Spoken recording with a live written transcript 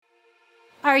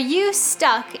Are you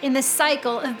stuck in the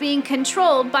cycle of being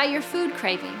controlled by your food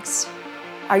cravings?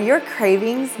 Are your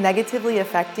cravings negatively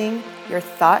affecting your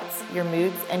thoughts, your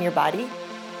moods, and your body?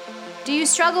 Do you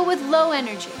struggle with low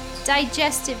energy,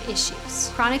 digestive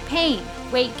issues, chronic pain,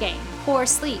 weight gain, poor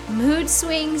sleep, mood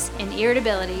swings, and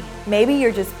irritability? Maybe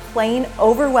you're just plain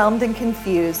overwhelmed and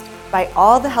confused by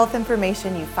all the health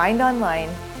information you find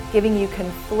online, giving you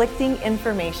conflicting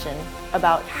information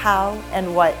about how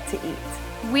and what to eat.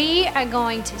 We are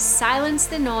going to silence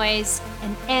the noise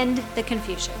and end the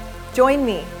confusion. Join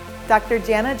me, Dr.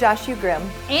 Jana Joshu Grimm,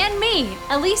 and me,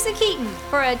 Elisa Keaton,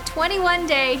 for a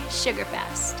 21-day sugar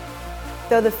fast.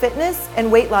 Though the fitness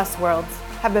and weight loss worlds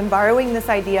have been borrowing this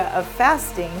idea of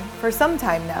fasting for some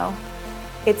time now,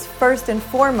 it's first and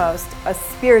foremost a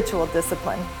spiritual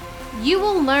discipline. You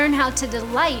will learn how to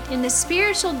delight in the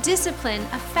spiritual discipline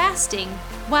of fasting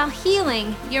while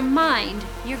healing your mind,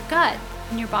 your gut,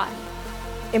 and your body.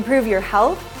 Improve your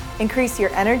health, increase your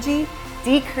energy,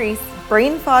 decrease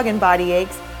brain fog and body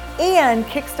aches, and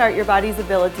kickstart your body's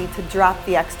ability to drop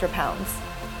the extra pounds.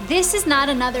 This is not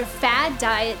another fad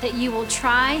diet that you will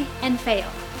try and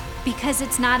fail, because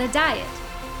it's not a diet.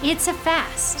 It's a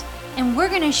fast, and we're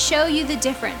going to show you the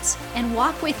difference and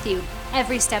walk with you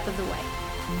every step of the way.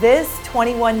 This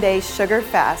 21-day sugar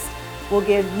fast will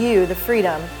give you the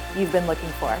freedom you've been looking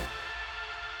for.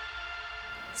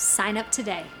 Sign up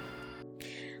today.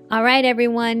 All right,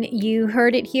 everyone, you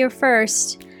heard it here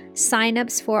first.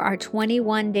 Sign-ups for our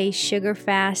 21-day sugar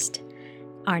fast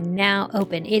are now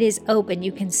open. It is open.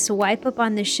 You can swipe up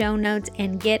on the show notes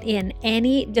and get in.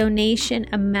 Any donation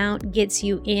amount gets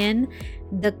you in.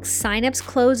 The sign-ups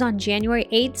close on January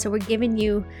 8th, so we're giving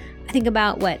you, I think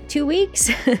about 2 weeks?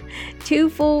 a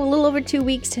little over 2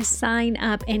 weeks to sign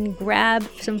up and grab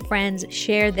some friends,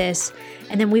 share this,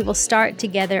 and then we will start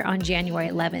together on January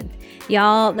 11th.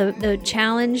 Y'all, the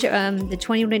challenge, the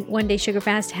 21-day sugar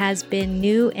fast has been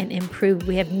new and improved.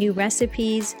 We have new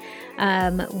recipes.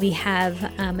 We have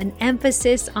an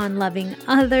emphasis on loving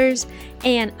others.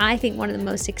 And I think one of the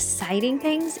most exciting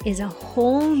things is a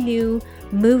whole new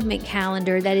movement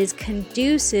calendar that is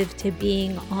conducive to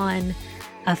being on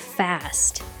a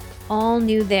fast. All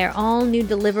new there, all new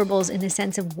deliverables in the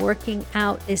sense of working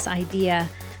out this idea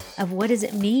of what does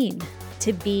it mean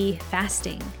to be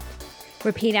fasting.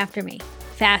 Repeat after me.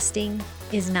 Fasting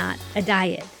is not a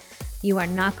diet. You are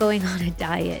not going on a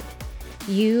diet.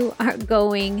 You are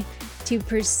going to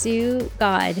pursue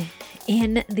God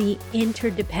in the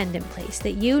interdependent place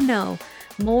that you know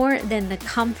more than the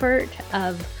comfort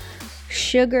of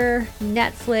sugar,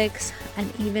 Netflix,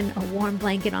 and even a warm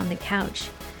blanket on the couch.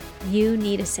 You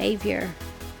need a savior.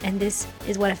 And this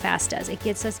is what a fast does. It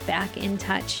gets us back in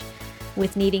touch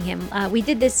with needing him. We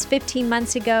did this 15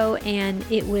 months ago and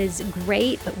it was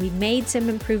great, but we made some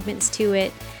improvements to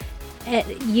it.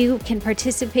 You can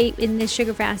participate in this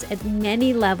sugar fast at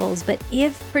many levels, but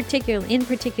in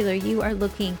particular, you are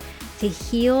looking to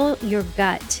heal your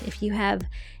gut. If you have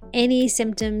any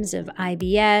symptoms of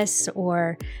IBS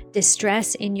or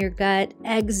distress in your gut,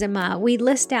 eczema, we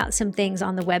list out some things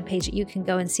on the webpage that you can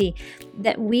go and see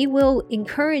that we will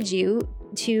encourage you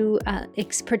to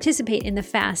participate in the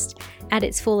fast at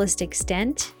its fullest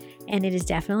extent. And it is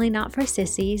definitely not for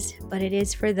sissies, but it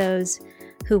is for those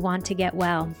who want to get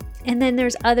well. And then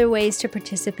there's other ways to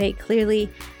participate. Clearly,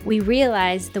 we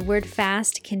realize the word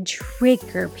fast can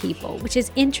trigger people, which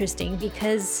is interesting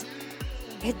because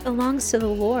it belongs to the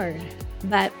Lord.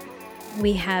 But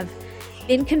we have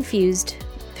been confused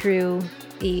through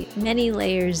the many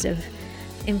layers of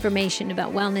information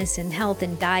about wellness and health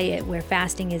and diet where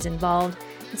fasting is involved.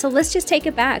 And so let's just take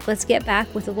it back. Let's get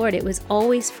back with the Lord. It was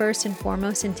always first and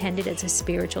foremost intended as a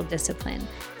spiritual discipline.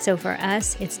 So for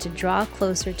us, it's to draw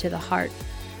closer to the heart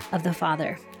of the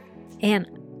Father. And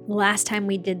last time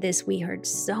we did this, we heard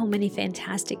so many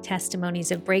fantastic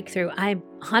testimonies of breakthrough. I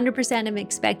 100% am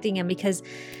expecting them because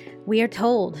we are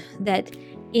told that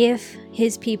if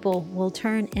his people will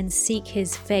turn and seek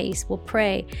his face, will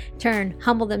pray, turn,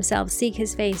 humble themselves, seek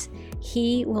his face,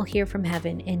 he will hear from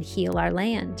heaven and heal our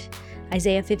land.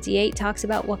 Isaiah 58 talks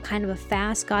about what kind of a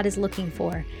fast God is looking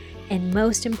for. And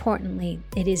most importantly,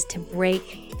 it is to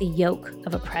break the yoke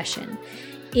of oppression.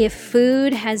 If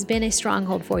food has been a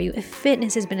stronghold for you, if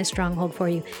fitness has been a stronghold for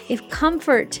you, if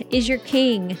comfort is your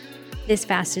king, this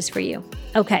fast is for you.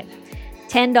 Okay.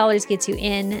 $10 gets you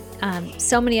in.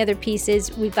 So many other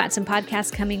pieces. We've got some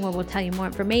podcasts coming where we'll tell you more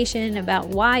information about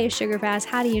why a sugar fast,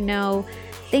 how do you know,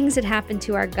 things that happen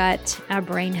to our gut, our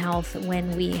brain health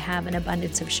when we have an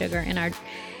abundance of sugar in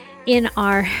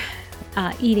our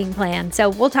eating plan. So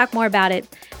we'll talk more about it.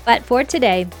 But for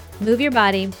today, move your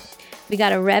body. We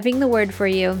got a revving the word for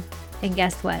you. And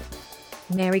guess what?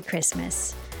 Merry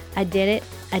Christmas. I did it.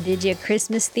 I did you a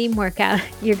Christmas theme workout.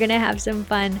 You're going to have some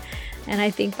fun. And I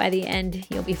think by the end,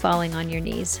 you'll be falling on your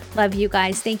knees. Love you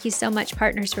guys. Thank you so much,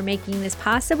 partners, for making this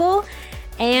possible.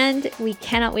 And we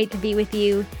cannot wait to be with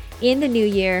you in the new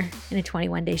year in a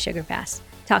 21-day sugar fast.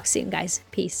 Talk soon, guys.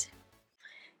 Peace.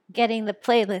 Getting the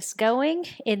playlist going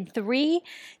in 3,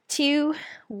 2,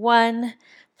 1,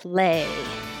 play.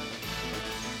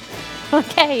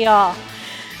 Okay, y'all.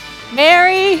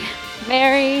 Merry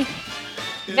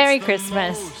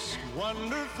Christmas.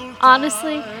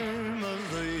 Honestly,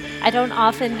 I don't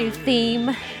often do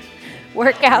theme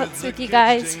workouts with you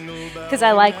guys because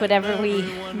I like whatever we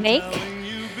make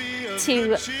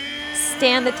to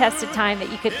stand the test of time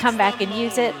that you could come back and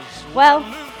use it. Well,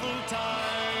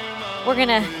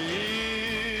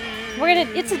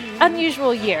 it's an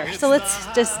unusual year, so let's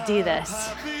just do this.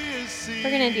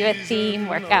 We're gonna do a theme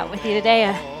workout with you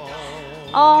today,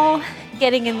 all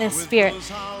getting in this spirit.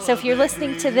 So if you're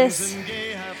listening to this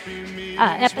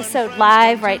episode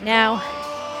live right now,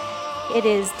 it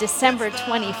is December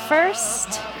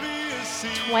 21st,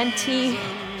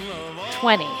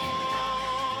 2020.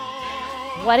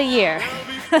 What a year.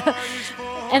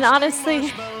 And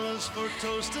honestly,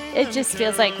 it just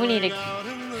feels like we need to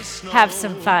have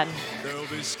some fun.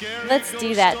 Let's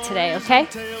do that today, okay?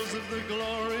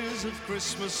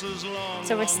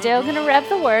 So we're still going to rev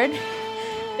the word,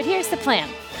 but here's the plan.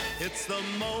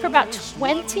 For about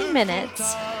 20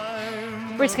 minutes,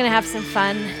 we're just going to have some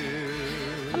fun.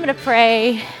 I'm going to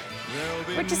pray.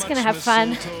 We're just going to have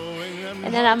fun.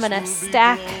 And then I'm going to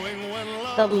stack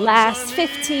the last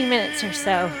 15 minutes or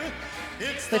so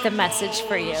with a message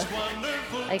for you.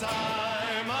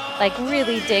 Like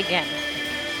really dig in.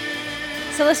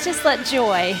 So let's just let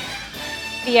joy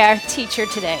be our teacher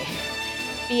today,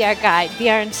 be our guide, be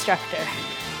our instructor.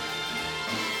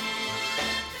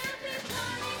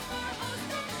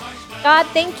 God,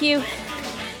 thank you.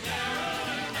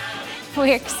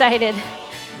 We're excited.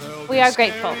 We are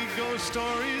grateful.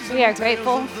 We are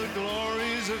grateful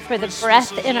for the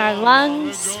breath in our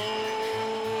lungs,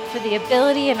 for the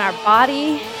ability in our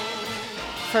body,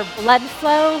 for blood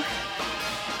flow,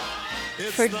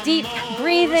 for deep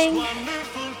breathing.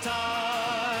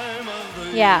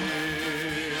 Yeah.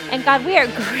 And God, we are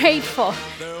grateful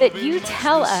that you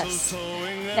tell us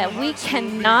that we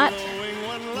cannot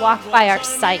walk by our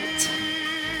sight.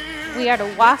 We are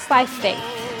to walk by faith.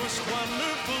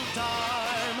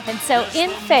 And so in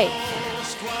faith,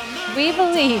 we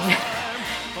believe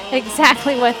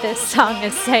exactly what this song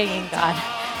is saying, God.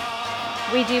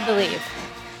 We do believe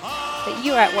that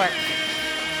you are at work.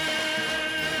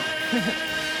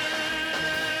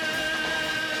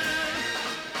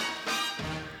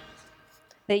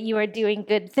 That you are doing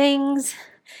good things,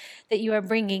 that you are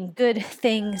bringing good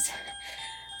things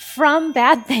from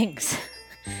bad things.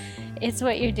 It's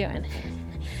what you're doing.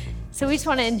 So we just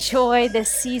want to enjoy this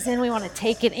season. We want to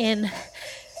take it in.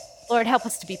 Lord, help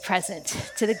us to be present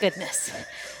to the goodness.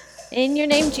 In your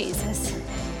name, Jesus.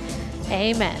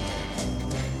 Amen.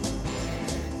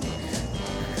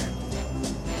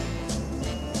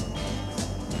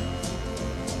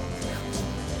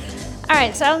 All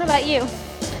right, so I don't know about you,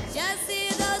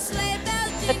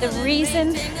 but the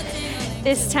reason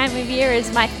this time of year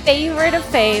is my favorite of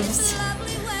faves,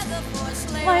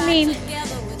 well, I mean,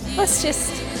 let's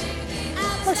just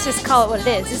call it what it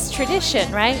is. It's tradition,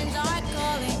 right?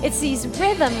 It's these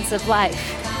rhythms of life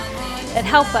that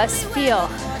help us feel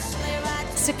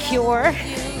secure,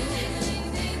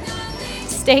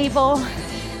 stable,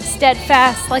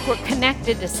 steadfast, like we're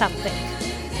connected to something,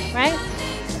 right?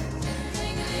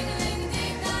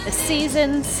 The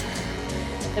seasons,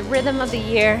 the rhythm of the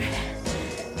year,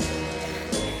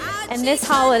 and this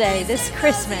holiday, this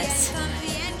Christmas,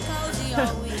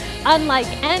 unlike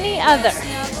any other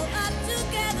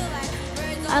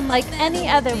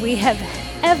we have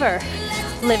ever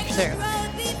lived through.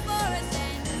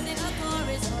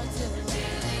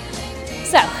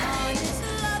 So,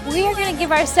 we are going to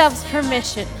give ourselves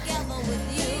permission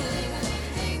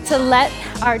to let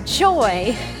our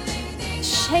joy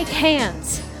shake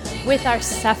hands with our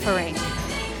suffering.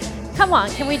 Come on,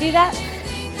 can we do that?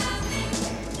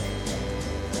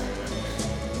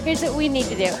 Here's what we need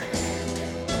to do.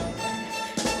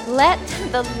 Let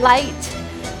the light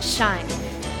shine.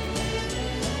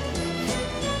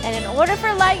 And in order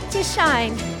for light to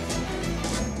shine,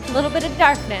 a little bit of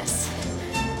darkness.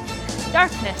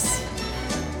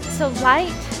 So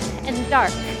light and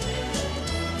dark,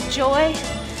 joy,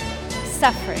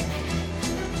 suffering,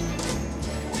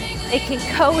 they can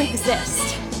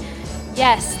coexist.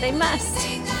 Yes, they must.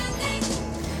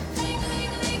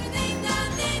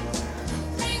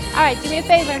 All right, do me a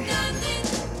favor.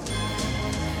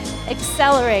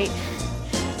 Accelerate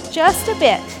just a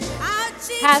bit.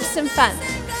 Have some fun.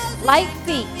 Light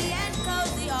feet.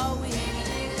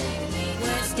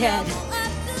 Good.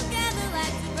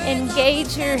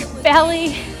 Engage your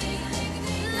belly.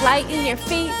 Lighten your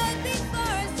feet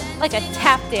like a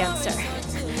tap dancer.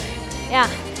 Yeah.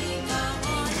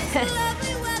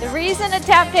 The reason a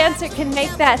tap dancer can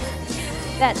make that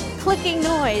clicking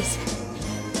noise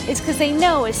is because they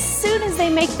know as soon as they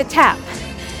make the tap,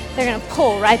 they're going to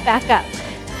pull right back up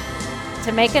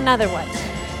to make another one.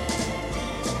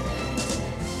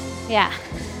 Yeah.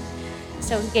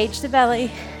 So engage the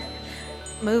belly.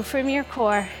 Move from your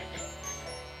core.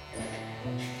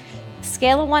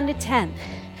 Scale of 1 to 10.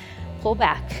 Pull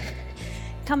back.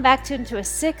 Come back into a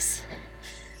 6,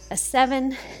 a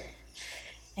 7,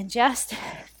 and just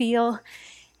feel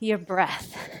your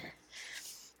breath.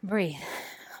 Breathe.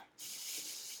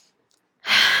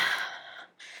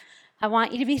 I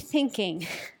want you to be thinking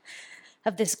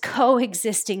of this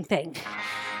coexisting thing,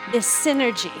 this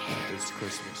synergy. It's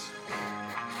Christmas.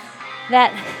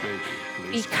 That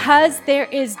because there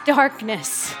is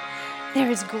darkness,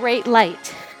 there is great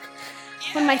light.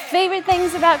 One of my favorite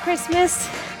things about Christmas,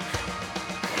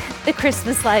 the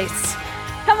Christmas lights.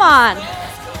 Come on.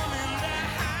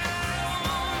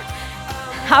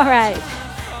 All right.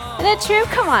 Isn't it true?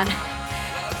 Come on.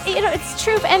 You know, it's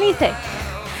true of anything.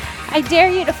 I dare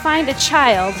you to find a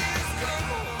child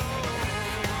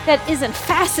that isn't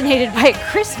fascinated by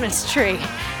a Christmas tree,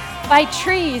 by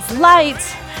trees,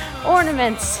 lights,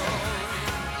 ornaments.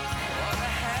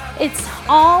 It's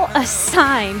all a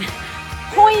sign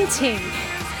pointing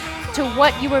to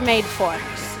what you were made for.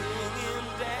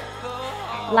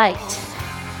 Light,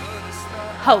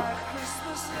 hope,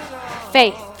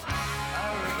 faith,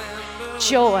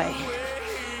 joy,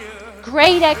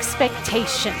 great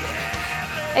expectation.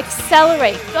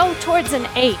 Accelerate, go towards an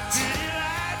 8.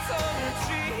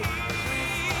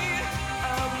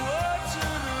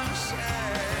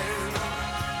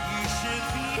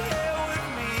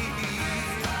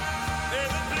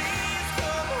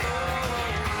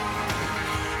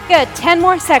 Good, 10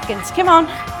 more seconds, come on.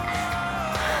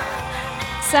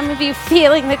 Some of you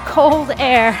feeling the cold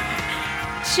air.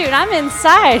 Shoot, I'm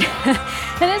inside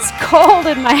and it's cold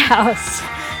in my house.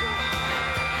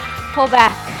 Pull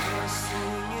back.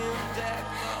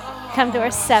 Come to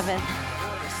our 7.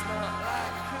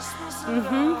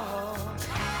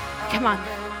 Come on.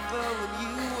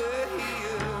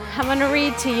 I'm going to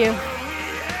read to you.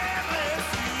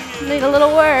 Need a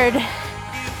little word.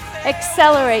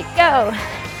 Accelerate. Go.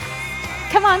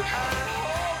 Come on.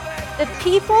 The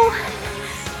people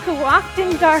who walked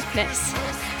in darkness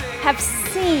have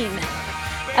seen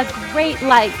a great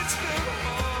light.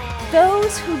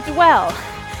 Those who dwell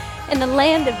in the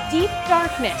land of deep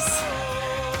darkness,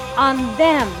 on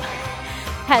them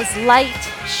has light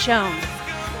shone.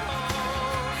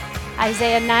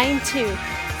 Isaiah 9:2.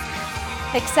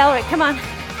 Accelerate, come on.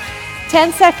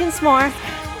 10 seconds more.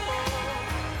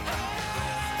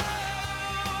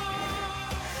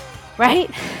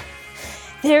 Right?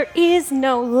 There is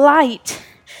no light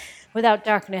without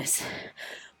darkness.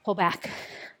 Pull back.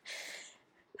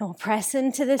 And we'll press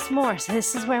into this more. So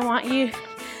this is where I want you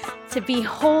to be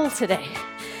whole today.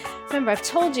 Remember, I've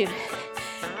told you,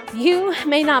 you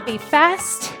may not be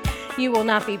fast, you will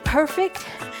not be perfect,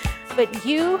 but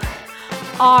you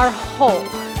are whole.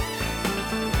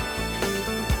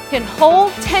 You can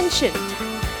hold tension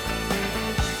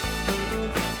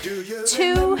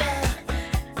to,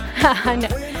 I know,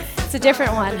 it's a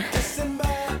different one.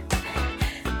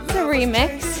 It's a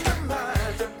remix.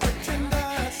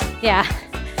 Yeah,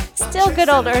 still good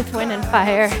old Earth, Wind, and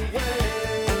Fire.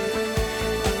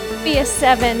 Be a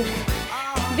 7,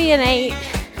 be an 8,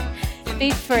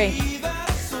 be free.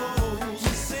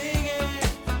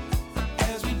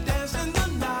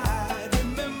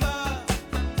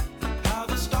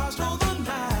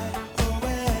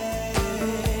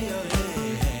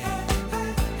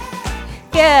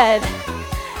 Good.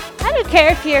 I don't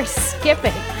care if you're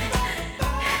skipping,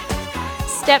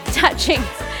 step touching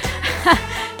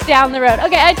down the road.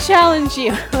 Okay, I challenge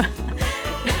you.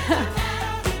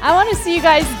 I want to see you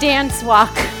guys dance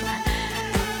walk.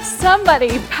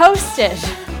 Somebody post it.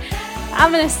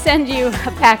 I'm going to send you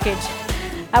a package.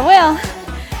 I will.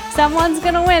 Someone's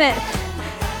going to win it.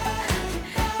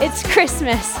 It's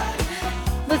Christmas.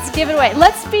 Let's give it away.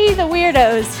 Let's be the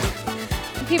weirdos.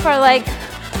 People are like,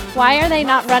 why are they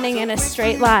not running in a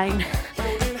straight line?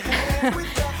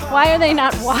 Why are they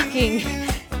not walking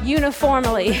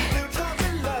uniformly?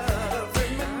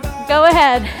 Go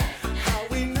ahead.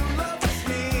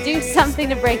 Do something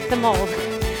to break the mold.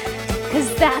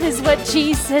 Because that is what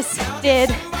Jesus did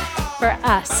for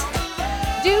us.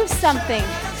 Do something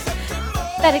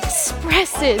that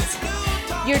expresses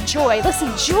your joy.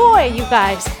 Listen, joy, you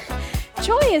guys.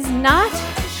 Joy is not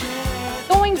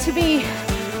going to be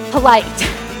polite.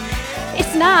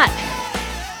 It's not.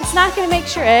 It's not going to make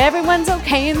sure everyone's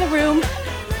okay in the room.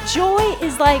 Joy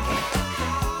is like,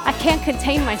 I can't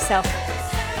contain myself.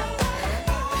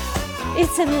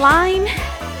 It's in line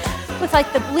with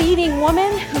like the bleeding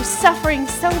woman who's suffering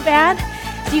so bad.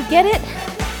 Do you get it?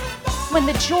 When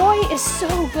the joy is so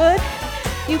good,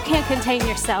 you can't contain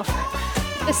yourself.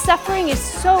 The suffering is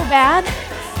so bad,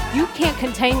 you can't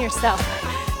contain yourself.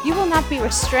 You will not be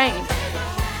restrained.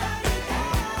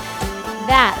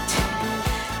 That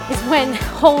is when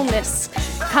wholeness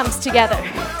comes together.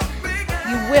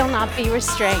 You will not be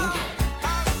restrained.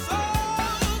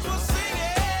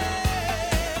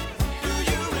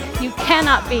 You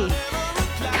cannot be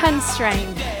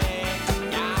constrained.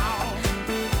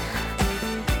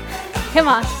 Come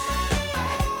on.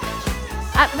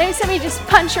 Maybe somebody just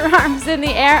punch your arms in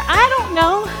the air. I don't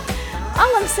know.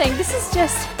 All I'm saying, this is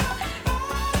just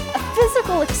a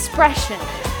physical expression.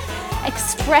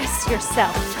 Express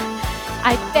yourself.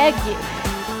 I beg you.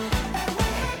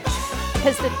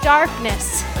 Because the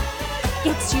darkness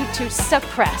gets you to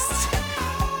suppress.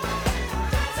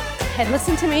 And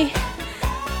listen to me.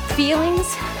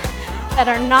 Feelings that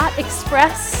are not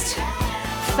expressed,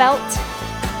 felt,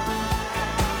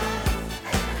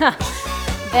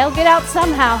 they'll get out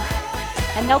somehow,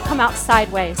 and they'll come out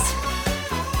sideways.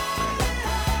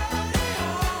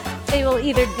 They will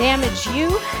either damage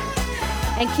you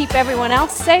and keep everyone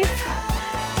else safe,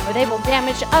 or they will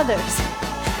damage others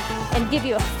and give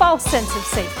you a false sense of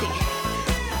safety.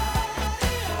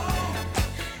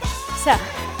 So,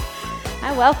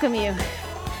 I welcome you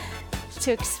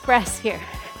to express here.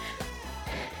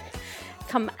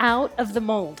 Come out of the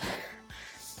mold.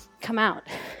 Come out.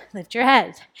 Lift your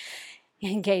head.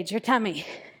 Engage your tummy.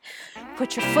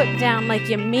 Put your foot down like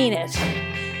you mean it.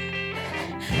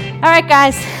 All right,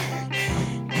 guys.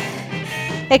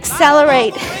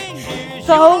 Accelerate.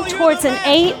 Go towards an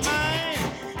 8,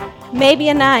 maybe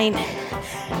a 9.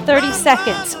 30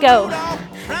 seconds. Go.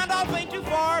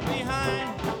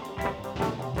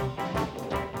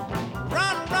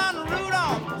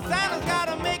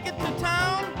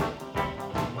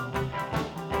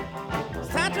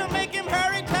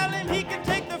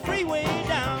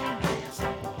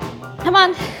 Come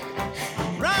on.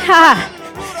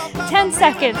 10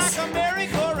 seconds.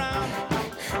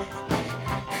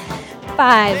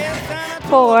 5,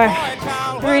 4,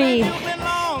 3,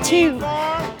 2.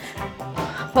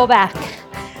 Pull back.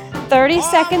 30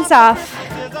 seconds off.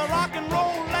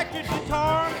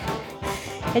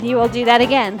 And you will do that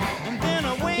again.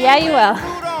 Yeah, you will.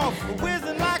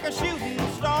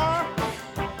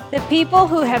 The people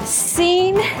who have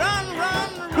seen,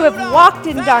 who have walked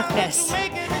in darkness,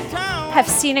 have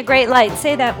seen a great light.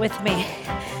 Say that with me.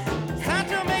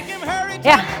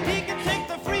 Yeah.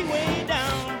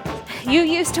 You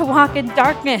used to walk in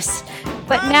darkness,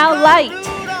 but now light.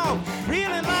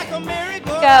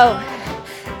 Go.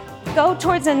 Go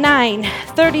towards a 9.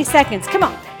 30 seconds. Come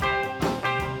on.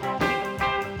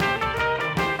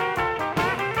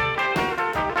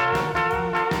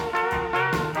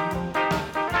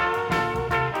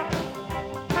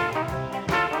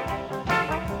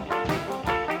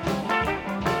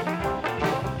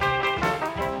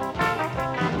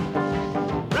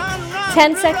 Run,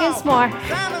 10 seconds more.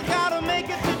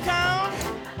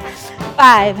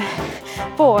 5,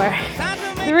 4,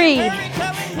 3,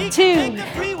 2.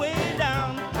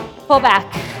 Pull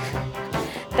back.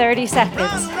 30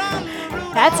 seconds.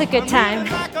 That's a good time.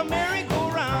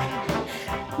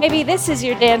 Maybe this is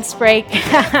your dance break.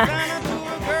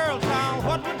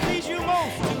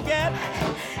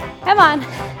 Come on.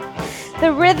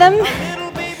 The rhythm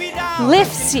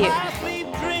lifts you.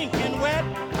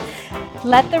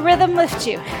 Let the rhythm lift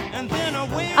you.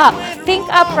 Up. Think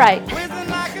upright.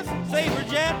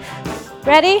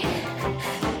 Ready?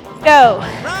 Go.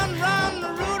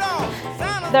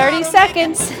 30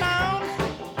 seconds.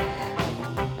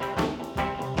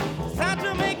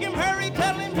 Santa, make him hurry,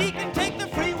 tell him he can take the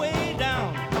freeway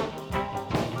down.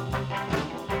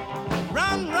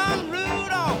 Run, run,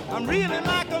 Rudolph, I'm reeling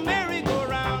like a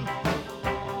merry-go-round.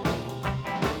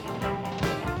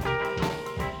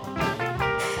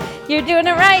 You're doing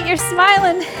it right, you're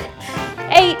smiling.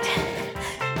 8,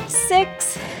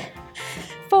 6,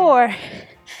 4,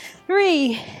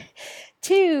 3,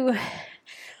 2,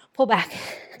 pull back.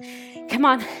 Come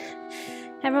on,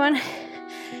 everyone.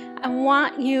 I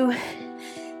want you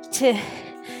to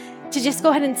just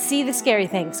go ahead and see the scary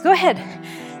things. Go ahead.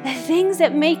 The things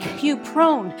that make you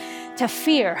prone to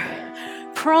fear,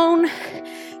 prone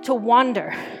to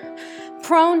wander,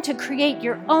 prone to create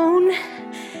your own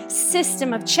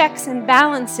system of checks and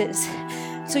balances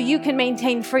so you can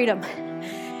maintain freedom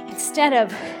instead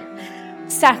of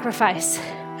sacrifice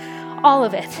all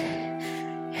of it.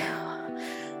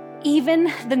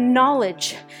 Even the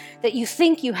knowledge that you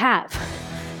think you have.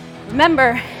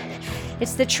 Remember,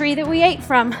 it's the tree that we ate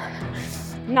from,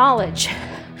 knowledge,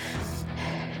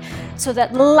 so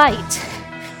that light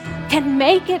can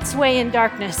make its way in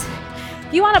darkness.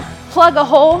 You want to plug a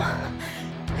hole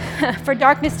for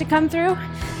darkness to come through?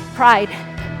 Pride.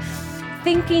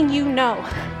 Thinking you know.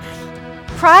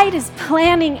 Pride is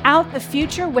planning out the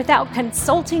future without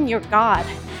consulting your God.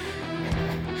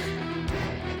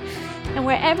 And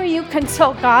wherever you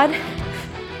consult God,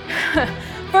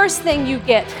 first thing you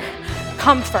get,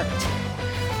 comfort.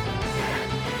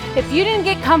 If you didn't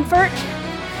get comfort,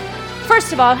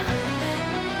 first of all,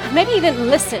 maybe you didn't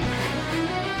listen.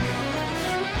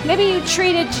 Maybe you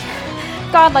treated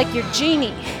God like your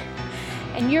genie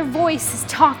and your voice is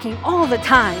talking all the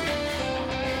time.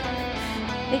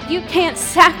 That you can't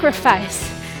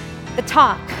sacrifice the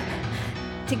talk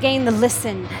to gain the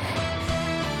listen.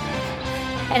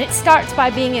 And it starts by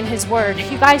being in His Word.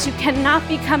 You guys, you cannot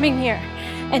be coming here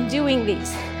and doing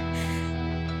these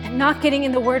and not getting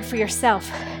in the Word for yourself.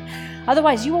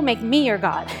 Otherwise, you will make me your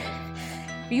God.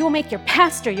 You will make your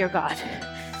pastor your God.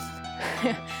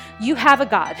 You have a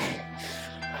God.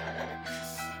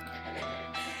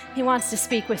 He wants to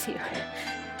speak with you.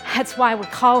 That's why we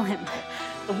call Him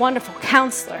the Wonderful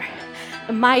Counselor,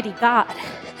 the Mighty God,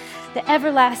 the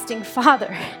Everlasting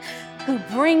Father who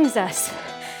brings us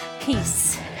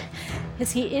peace,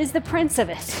 because He is the Prince of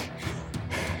it.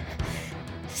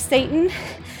 Satan,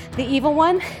 the evil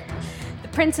one, the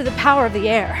Prince of the power of the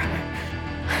air.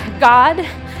 God,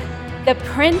 the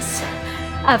Prince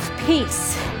of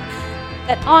Peace,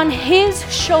 that on His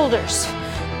shoulders,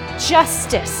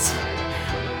 justice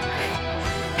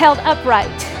held upright,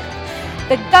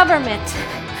 the government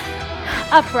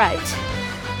upright.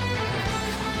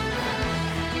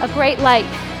 A great light.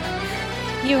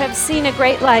 You have seen a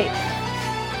great light.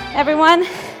 Everyone,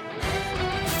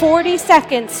 40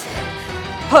 seconds.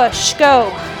 Push,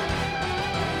 go.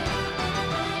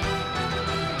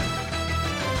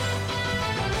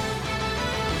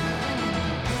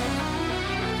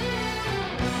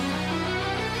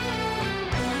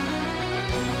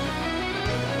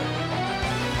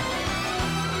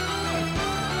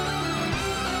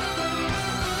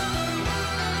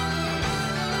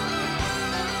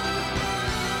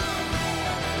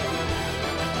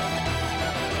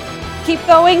 Keep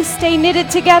going, stay knitted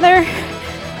together.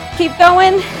 Keep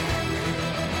going.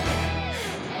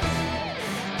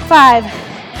 5,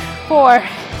 4,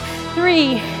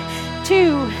 3,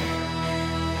 2.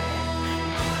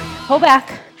 Pull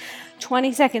back.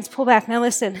 20 seconds, pull back. Now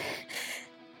listen.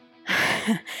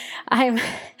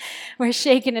 We're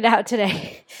shaking it out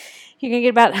today. You're gonna get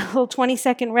about a little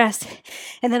 20-second rest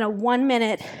and then a 1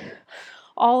 minute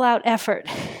all-out effort.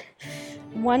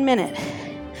 1 minute.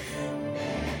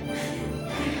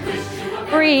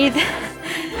 Breathe.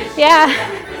 Yeah.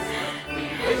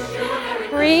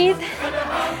 Breathe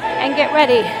and get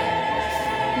ready.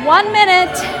 1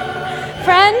 minute.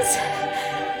 Friends,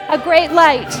 a great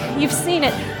light. You've seen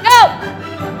it. Go!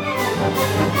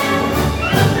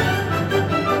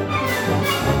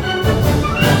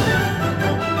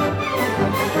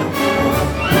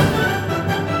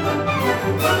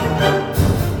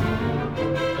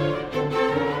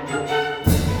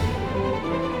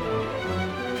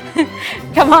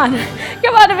 Come on,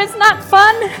 if it's not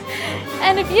fun,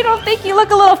 and if you don't think you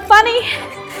look a little funny,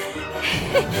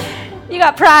 you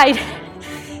got pride.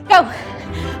 Go,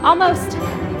 almost.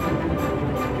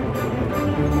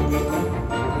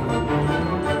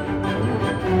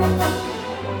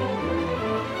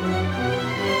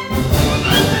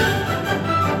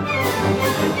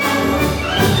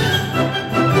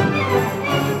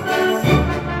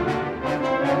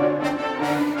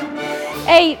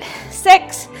 Eight,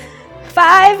 6,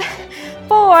 5,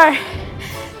 4,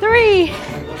 3,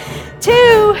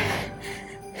 2.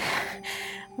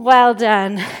 Well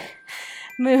done.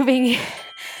 Moving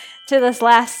to this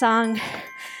last song.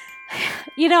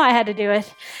 You know I had to do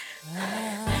it.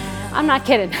 I'm not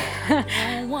kidding.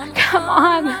 Come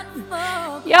on.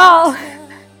 Y'all,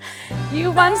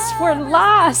 you once were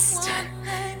lost.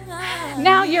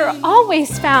 Now you're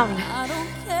always found.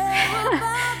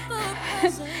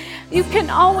 You can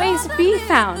always be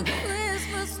found.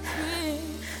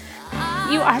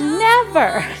 You are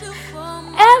never,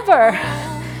 ever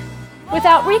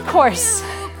without recourse.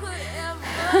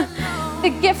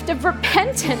 The gift of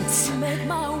repentance,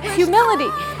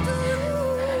 humility,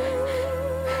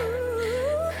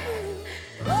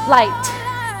 light.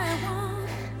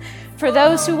 For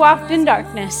those who walked in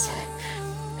darkness,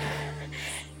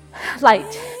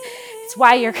 light. It's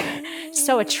why you're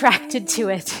so attracted to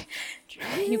it.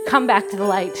 You come back to the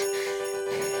light.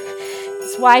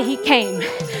 It's why he came,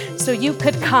 so you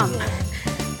could come.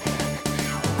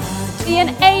 Be an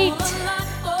 8.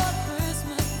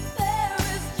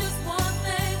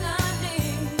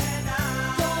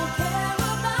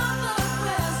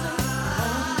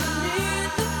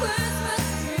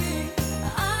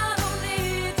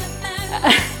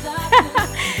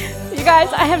 You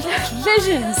guys, I have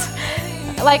visions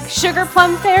like sugar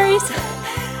plum fairies.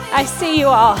 I see you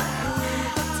all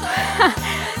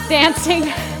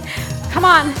dancing. Come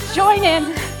on, join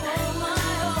in.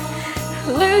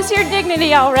 Lose your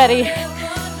dignity already.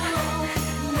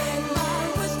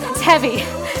 It's heavy.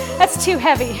 That's too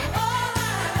heavy.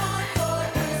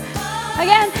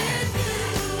 Again.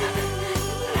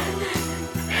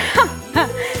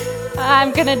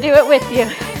 I'm gonna do it with you.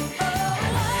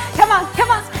 Come on, come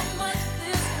on.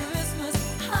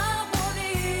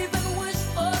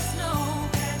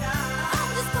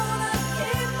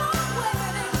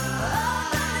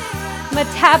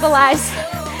 Metabolize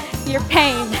your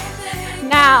pain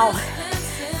now.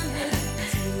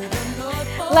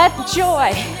 Let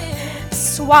joy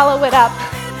swallow it up.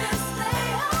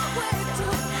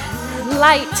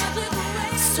 Light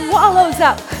swallows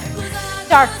up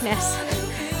darkness.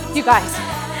 You guys,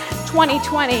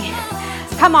 2020,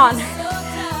 come on.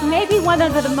 Maybe one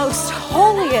of the most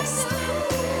holiest,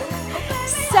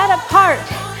 set apart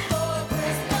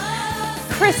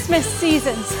Christmas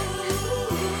seasons.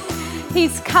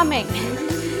 He's coming.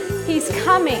 He's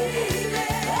coming.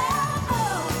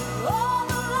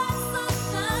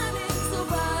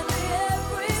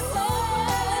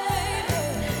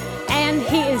 And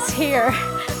he is here.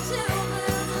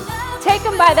 Take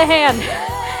him by the hand.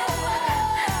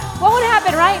 What would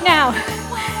happen right now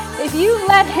if you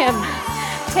let him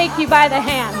take you by the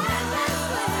hand?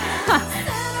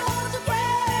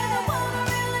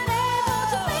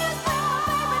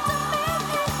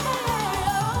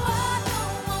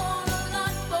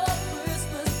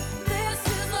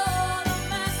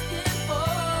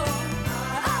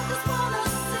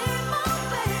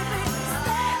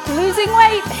 Losing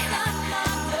weight.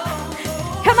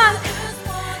 Come on.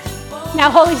 Now,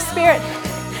 Holy Spirit,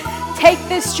 take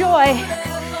this joy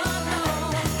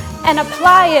and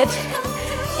apply it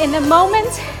in the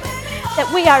moment that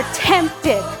we are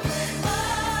tempted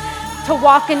to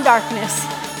walk in darkness.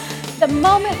 The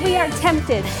moment we are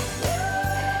tempted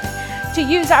to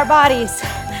use our bodies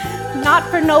not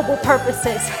for noble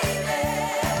purposes.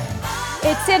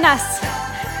 It's in us.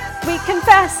 We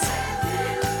confess.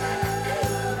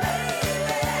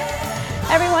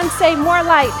 Everyone say more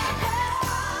light,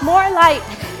 more light.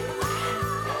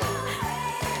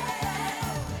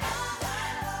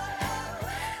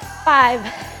 Five,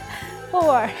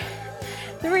 4,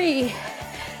 3,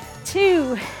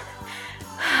 2.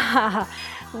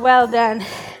 Well done.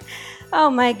 Oh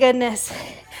my goodness.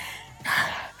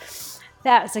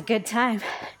 That was a good time.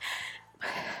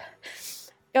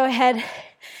 Go ahead,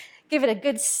 give it a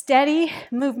good steady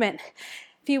movement.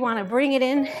 If you want to bring it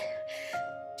in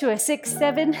to a 6,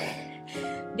 7,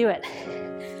 do it.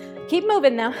 Keep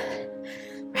moving though,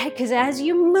 right? Because as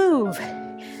you move,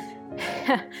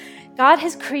 God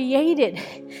has created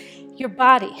your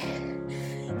body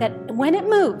that when it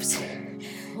moves,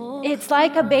 it's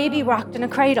like a baby rocked in a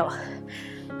cradle.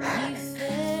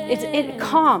 It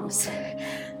calms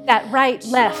that right,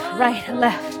 left, right,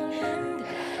 left.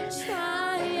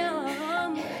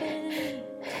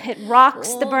 It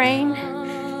rocks the brain,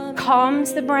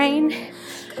 calms the brain.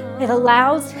 It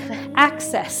allows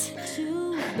access,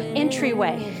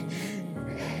 entryway.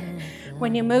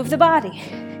 When you move the body,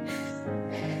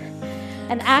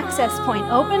 an access point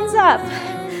opens up.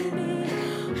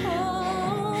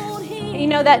 You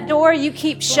know that door you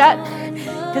keep shut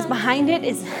because behind it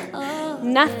is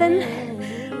nothing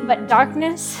but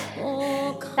darkness?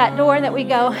 That door that we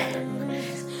go,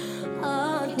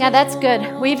 yeah, that's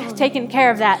good. We've taken care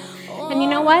of that. And you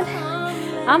know what?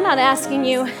 I'm not asking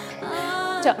you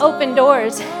to open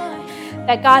doors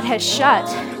that God has shut.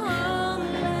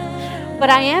 But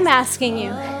I am asking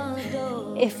you,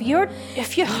 if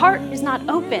your heart is not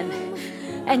open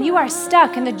and you are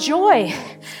stuck and the joy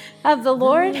of the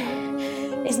Lord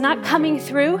is not coming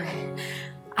through,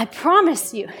 I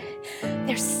promise you,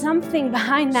 there's something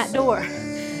behind that door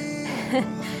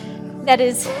that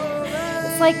is,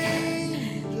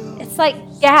 it's like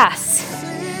gas.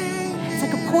 It's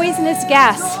like a poisonous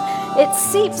gas. It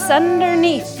seeps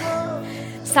underneath.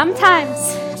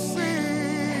 Sometimes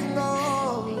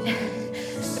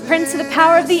the prince of the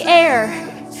power of the air.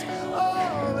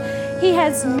 He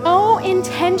has no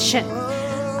intention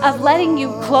of letting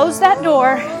you close that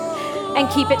door and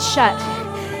keep it shut.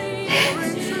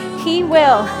 He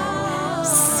will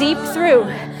seep through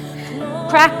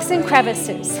cracks and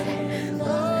crevices.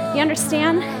 You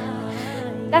understand?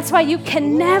 That's why you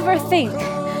can never think,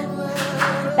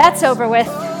 that's over with.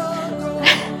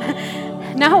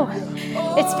 No,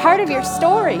 it's part of your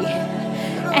story.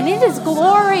 And it is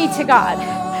glory to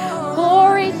God.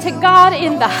 Glory to God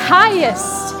in the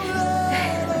highest.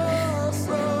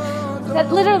 That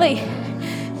literally,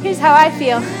 here's how I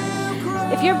feel.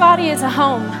 If your body is a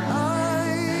home,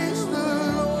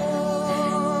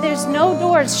 there's no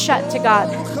doors shut to God.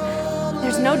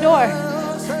 There's no door.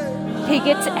 He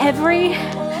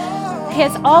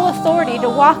has all authority to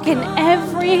walk in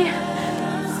every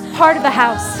part of the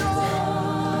house.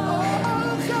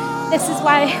 This is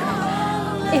why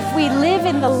if we live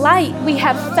in the light, we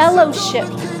have fellowship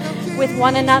with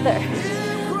one another.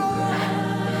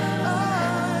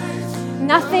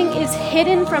 Nothing is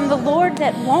hidden from the Lord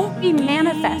that won't be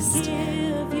manifest.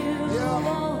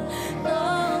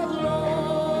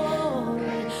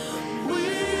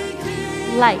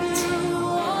 Light.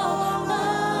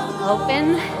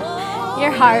 Open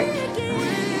your heart.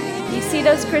 You see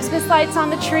those Christmas lights on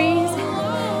the trees?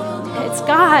 It's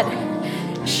God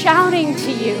shouting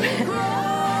to you.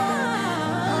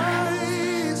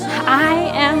 I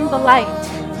am the light.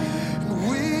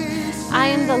 I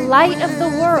am the light of the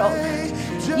world.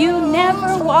 You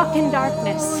never walk in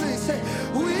darkness.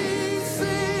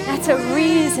 That's a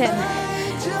reason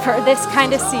for this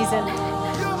kind of season.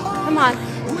 Come on.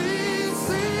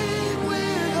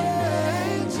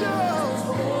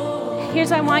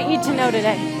 Here's what I want you to know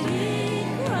today.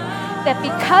 That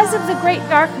because of the great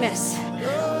darkness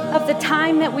of the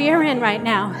time that we are in right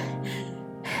now,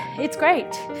 it's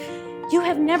great. You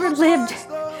have never lived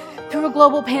through a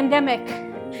global pandemic.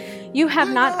 You have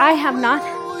not. I have not.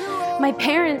 My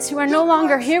parents, who are no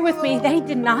longer here with me, they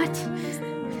did not.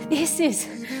 This is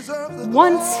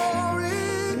once,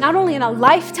 not only in a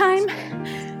lifetime,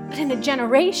 but in a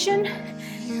generation,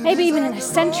 maybe even in a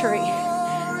century.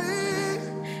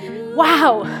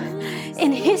 Wow.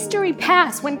 In history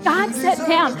past, when God sat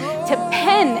down to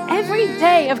pen every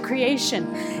day of creation,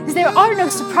 because there are no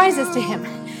surprises to him,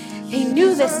 he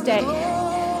knew this day.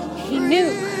 He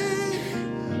knew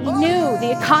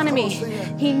the economy.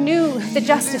 He knew the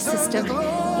justice system.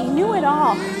 He knew it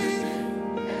all.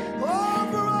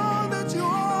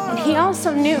 And he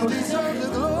also knew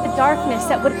the darkness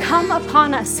that would come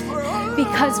upon us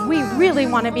because we really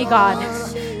want to be God.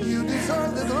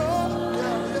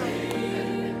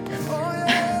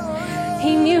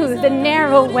 He knew the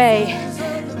narrow way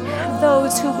of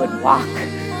those who would walk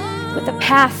with a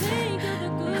path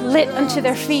lit unto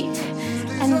their feet,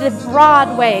 and the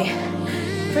broad way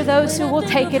for those who will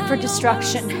take it for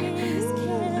destruction.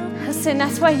 Listen,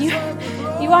 that's why you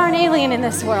are an alien in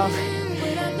this world.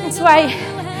 That's why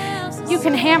you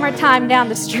can hammer time down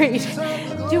the street.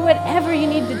 Do whatever you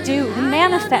need to do to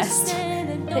manifest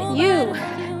that you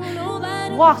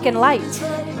walk in light,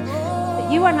 that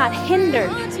you are not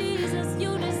hindered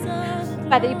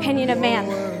by the opinion of man.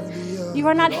 You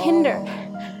are not hindered.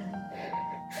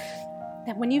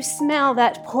 That when you smell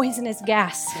that poisonous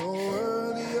gas,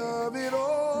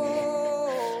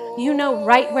 you know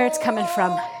right where it's coming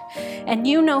from, and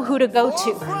you know who to go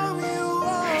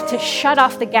to shut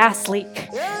off the gas leak,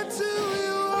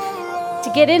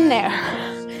 to get in there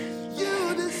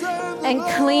and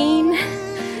clean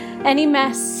any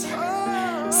mess,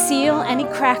 seal any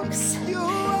cracks.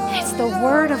 It's the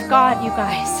Word of God, you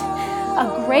guys. A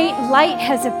great light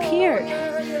has appeared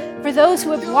for those who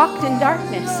have walked in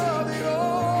darkness.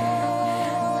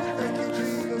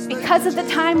 Because of the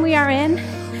time we are in,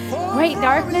 great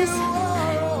darkness,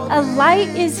 a light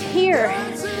is here,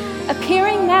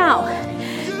 appearing now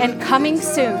and coming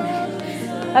soon.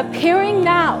 Appearing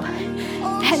now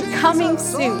and coming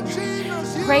soon.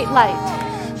 Great light.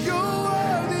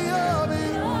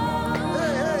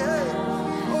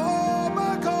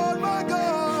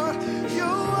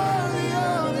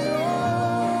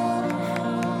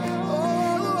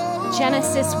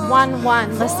 Genesis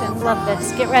 1:1. Listen, love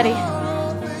this. Get ready.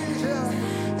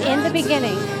 In the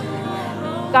beginning,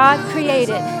 God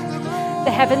created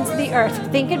the heavens and the earth.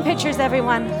 Think in pictures,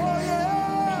 everyone.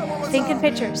 Think in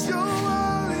pictures.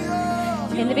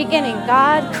 In the beginning,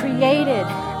 God created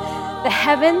the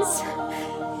heavens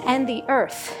and the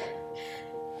earth.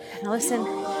 Now listen,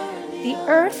 the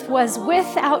earth was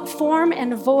without form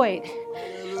and void,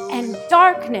 and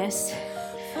darkness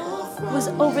was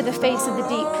over the face of the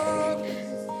deep.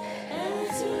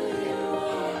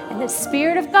 And the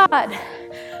Spirit of God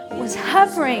was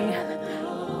hovering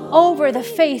over the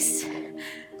face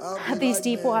of these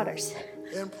deep waters.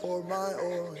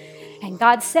 And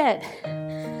God said,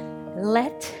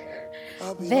 let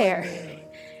there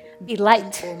be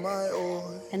light.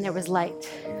 And there was light.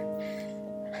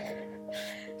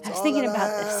 I was thinking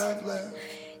about this.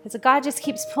 And so God just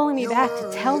keeps pulling me back to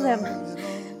tell them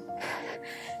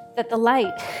that the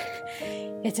light,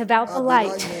 it's about the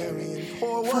light.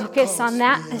 Focus on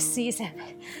that this season.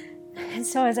 And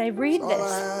so as I read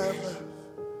this,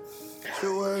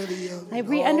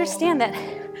 I understand that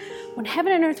when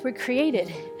heaven and earth were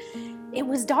created, it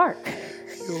was dark.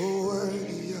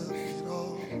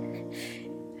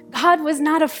 God was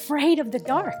not afraid of the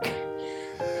dark.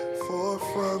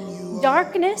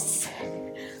 Darkness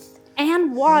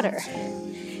and water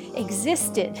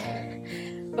existed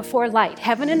before light.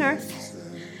 Heaven and earth,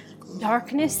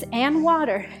 darkness and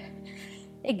water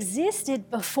existed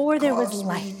before there was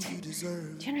light.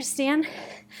 Do you understand?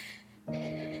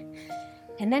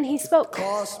 And then he spoke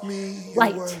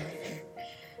light.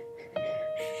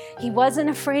 He wasn't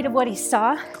afraid of what he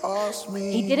saw.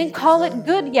 He didn't call it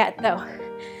good yet, though.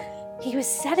 He was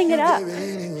setting it up.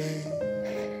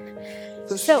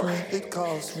 So,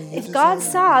 if God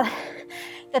saw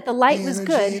that the light was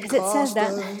good, because it says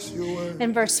that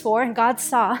in verse 4, and God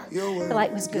saw the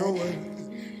light was good,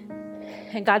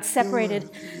 and God separated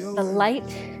the light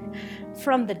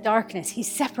from the darkness. He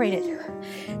separated.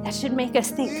 That should make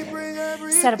us think,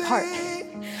 set apart.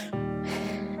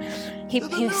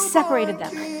 He separated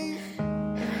them.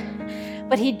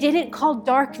 But he didn't call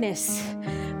darkness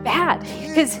bad,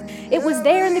 because it was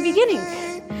there in the beginning.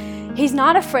 He's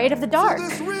not afraid of the dark.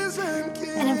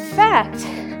 And in fact,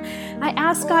 I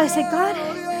asked God, I said, God,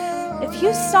 if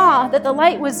you saw that the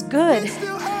light was good,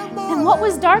 then what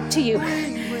was dark to you?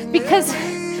 Because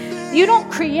you don't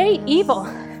create evil.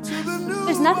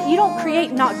 There's nothing, you don't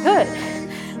create not good.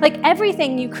 Like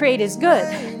everything you create is good.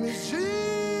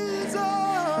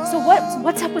 So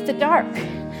what's up with the dark?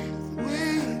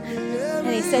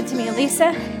 And he said to me,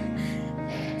 Elisa,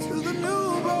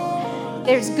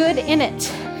 there's good in it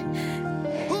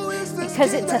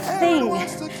because it's a thing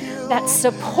that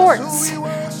supports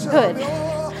good.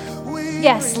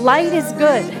 Yes, light is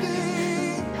good,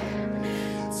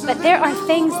 but there are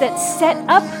things that set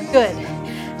up good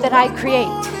that I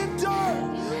create.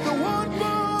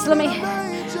 So let me,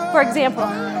 for example,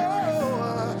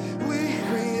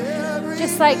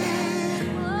 just like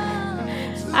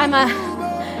I'm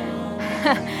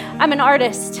an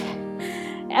artist.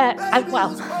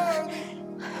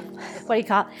 What do you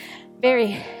call it?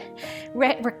 Very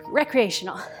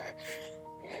recreational.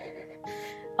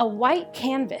 A white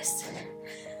canvas.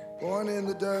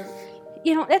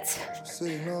 You know, it's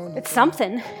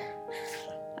something.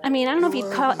 I mean, I don't know if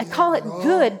you'd call it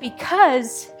good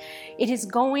because it is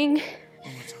going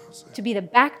to be the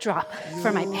backdrop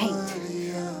for my paint.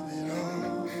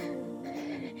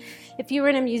 If you were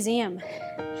in a museum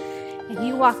and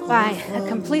you walk by a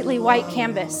completely white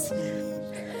canvas,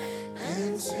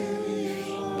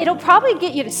 it'll probably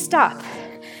get you to stop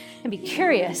and be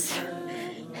curious.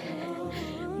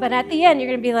 But at the end, you're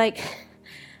going to be like,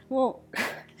 well,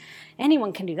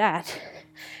 anyone can do that.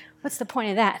 What's the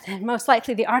point of that? And most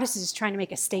likely the artist is just trying to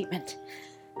make a statement.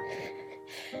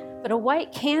 But a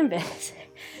white canvas,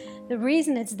 the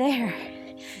reason it's there,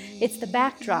 it's the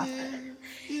backdrop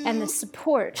and the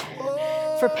support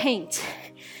for paint,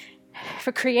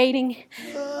 for creating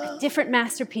a different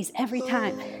masterpiece every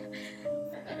time.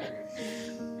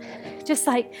 Just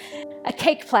like a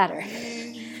cake platter.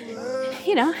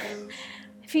 You know,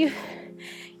 if you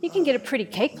can get a pretty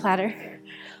cake platter,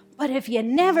 but if you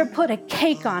never put a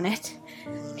cake on it,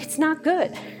 it's not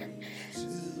good.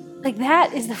 Like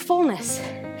that is the fullness.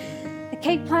 The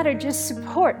cake platter just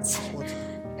supports.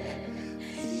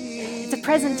 It's a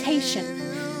presentation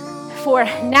for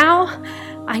now.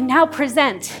 I now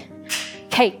present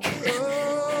cake.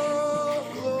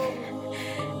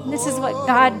 And this is what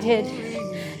God did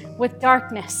with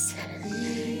darkness.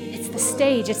 It's the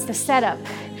stage, it's the setup.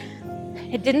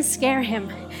 It didn't scare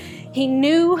him. He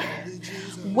knew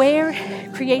where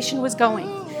creation was going.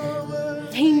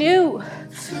 He knew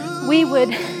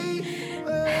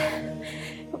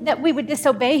that we would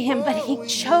disobey him, but he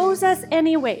chose us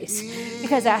anyways.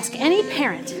 Because ask any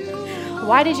parent,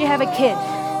 why did you have a kid?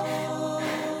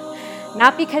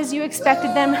 Not because you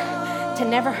expected them to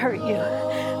never hurt you,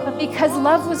 but because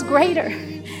love was greater.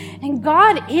 And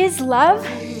God is love.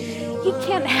 He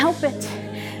can't help it.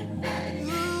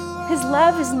 His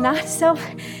love is not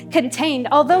self-contained,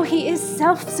 although he is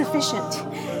self-sufficient.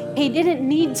 He didn't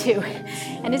need to.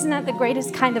 And isn't that the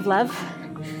greatest kind of love?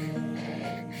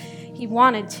 He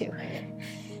wanted to.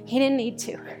 He didn't need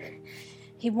to.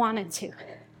 He wanted to.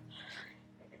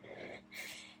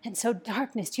 And so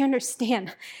darkness, do you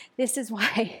understand? This is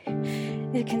why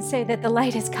it can say that the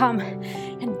light has come.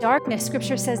 And darkness,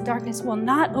 Scripture says darkness will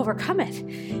not overcome it.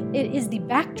 It is the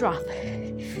backdrop.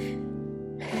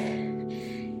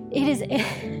 It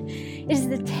is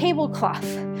the tablecloth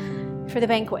for the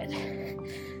banquet.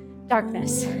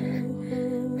 Darkness.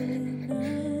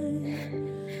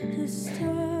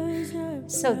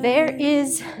 So there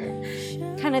is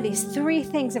kind of these three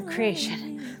things of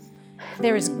creation.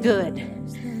 There is good.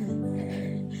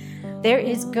 There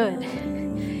is good.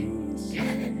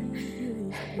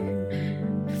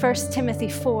 1 Timothy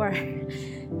 4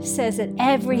 says that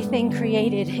everything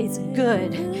created is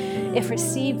good if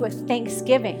received with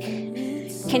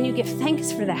thanksgiving. Can you give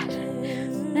thanks for that?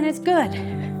 And it's good.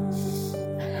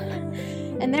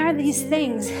 And there are these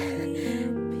things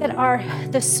that are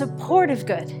the support of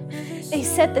good. They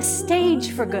set the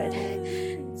stage for good.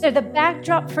 They're the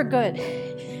backdrop for good.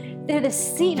 They're the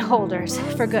seat holders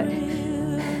for good.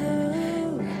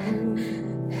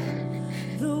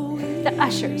 The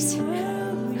ushers.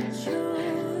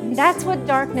 That's what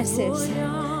darkness is.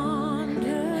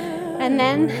 And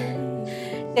then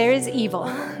there is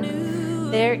evil.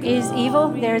 There is evil.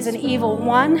 There is an evil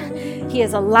one. He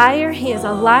is a liar. He is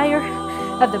a liar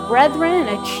of the brethren,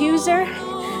 an accuser.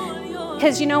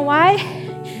 Because you know why?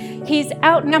 He's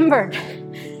outnumbered.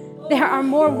 There are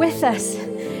more with us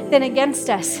than against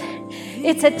us.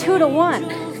 It's a 2-to-1.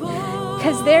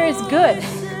 Because there is good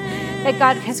that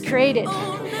God has created.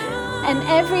 And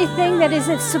everything that is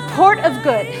in support of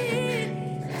good.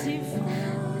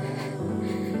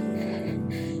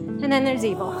 And then there's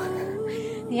evil.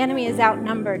 The enemy is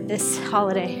outnumbered this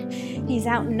holiday. He's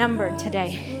outnumbered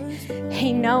today.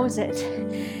 He knows it.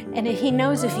 And he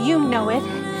knows if you know it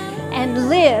and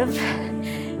live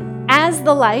as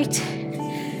the light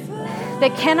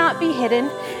that cannot be hidden,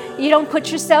 you don't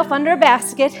put yourself under a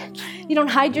basket, you don't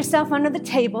hide yourself under the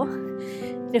table.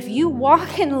 If you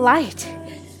walk in light,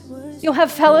 you'll have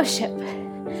fellowship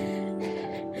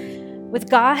with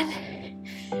God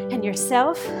and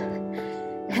yourself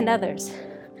and others.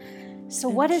 So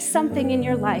what is something in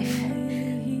your life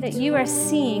that you are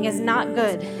seeing as not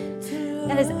good,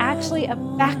 that is actually a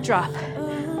backdrop,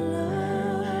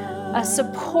 a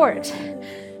support,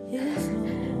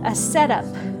 a setup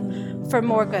for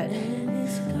more good?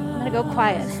 I'm going to go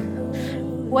quiet.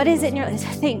 What is it in your life?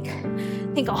 Think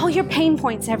all your pain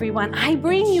points, everyone. I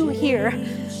bring you here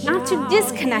not to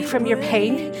disconnect from your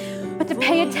pain, but to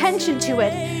pay attention to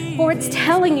it, for it's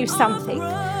telling you something.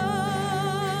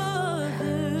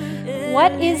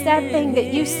 What is that thing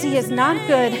that you see as not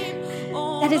good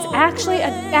that is actually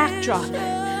a backdrop,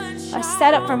 a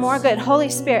setup for more good? Holy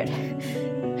Spirit,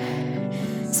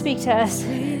 speak to us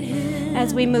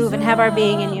as we move and have our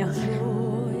being in you.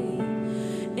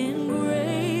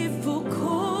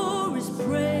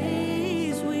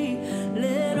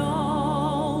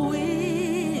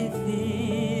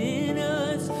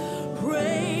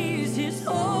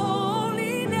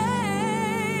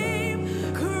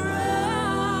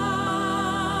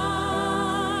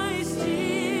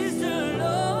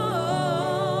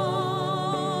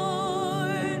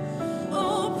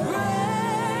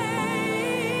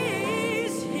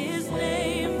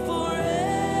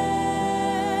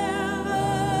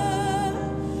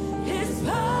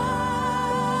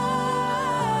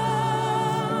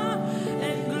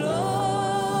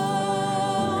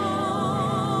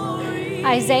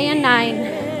 Isaiah 9,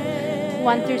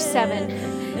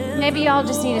 1-7. Maybe y'all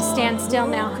just need to stand still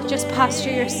now. Just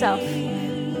posture yourself.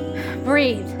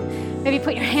 Breathe. Maybe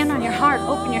put your hand on your heart.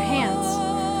 Open your hands.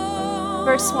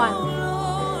 Verse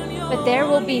 1. But there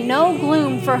will be no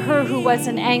gloom for her who was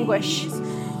in anguish.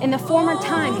 In the former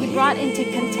time he brought into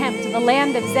contempt the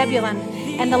land of Zebulun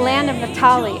and the land of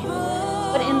Naphtali.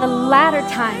 But in the latter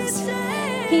times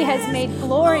he has made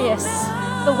glorious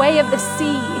the way of the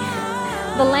sea,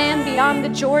 the land beyond the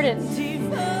Jordan,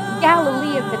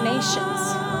 Galilee of the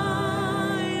nations.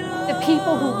 The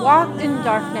people who walked in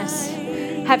darkness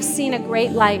have seen a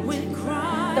great light.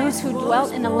 Those who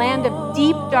dwelt in a land of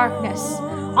deep darkness,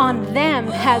 on them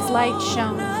has light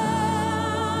shone.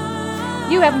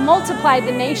 You have multiplied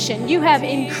the nation. You have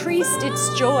increased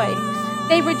its joy.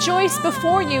 They rejoice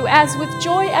before you as with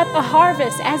joy at the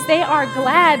harvest, as they are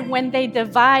glad when they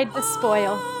divide the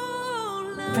spoil.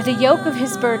 For the yoke of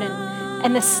his burden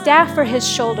and the staff for his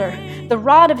shoulder, the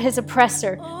rod of his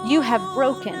oppressor, you have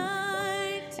broken,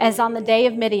 as on the day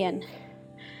of Midian.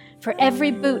 For every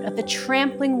boot of the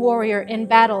trampling warrior in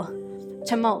battle,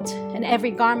 tumult, and every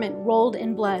garment rolled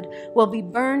in blood will be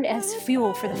burned as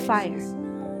fuel for the fire.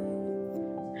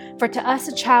 For to us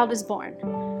a child is born,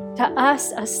 to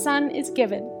us a son is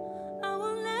given,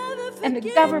 and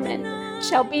the government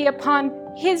shall be upon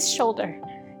his shoulder,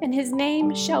 and his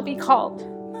name shall be called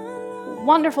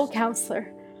Wonderful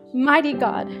Counselor, Mighty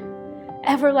God,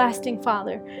 Everlasting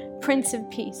Father, Prince of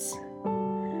Peace.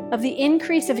 Of the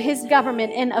increase of his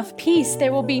government and of peace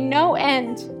there will be no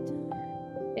end.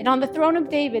 And on the throne of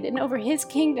David and over his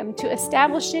kingdom, to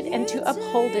establish it and to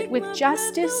uphold it with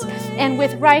justice and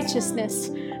with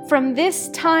righteousness from this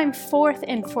time forth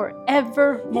and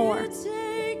forevermore.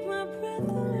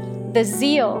 The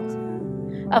zeal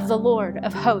of the Lord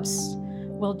of hosts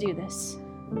will do this.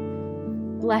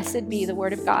 Blessed be the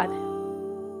word of God.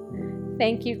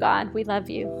 Thank you, God. We love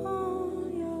you.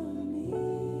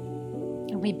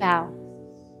 And we bow.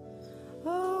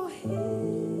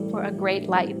 For a great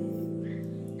light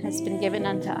has been given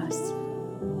unto us.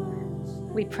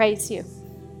 We praise you,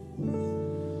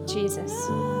 Jesus.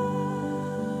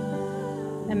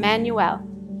 Emmanuel,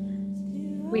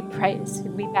 we praise,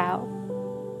 we bow.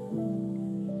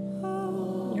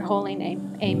 In your holy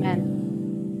name, amen.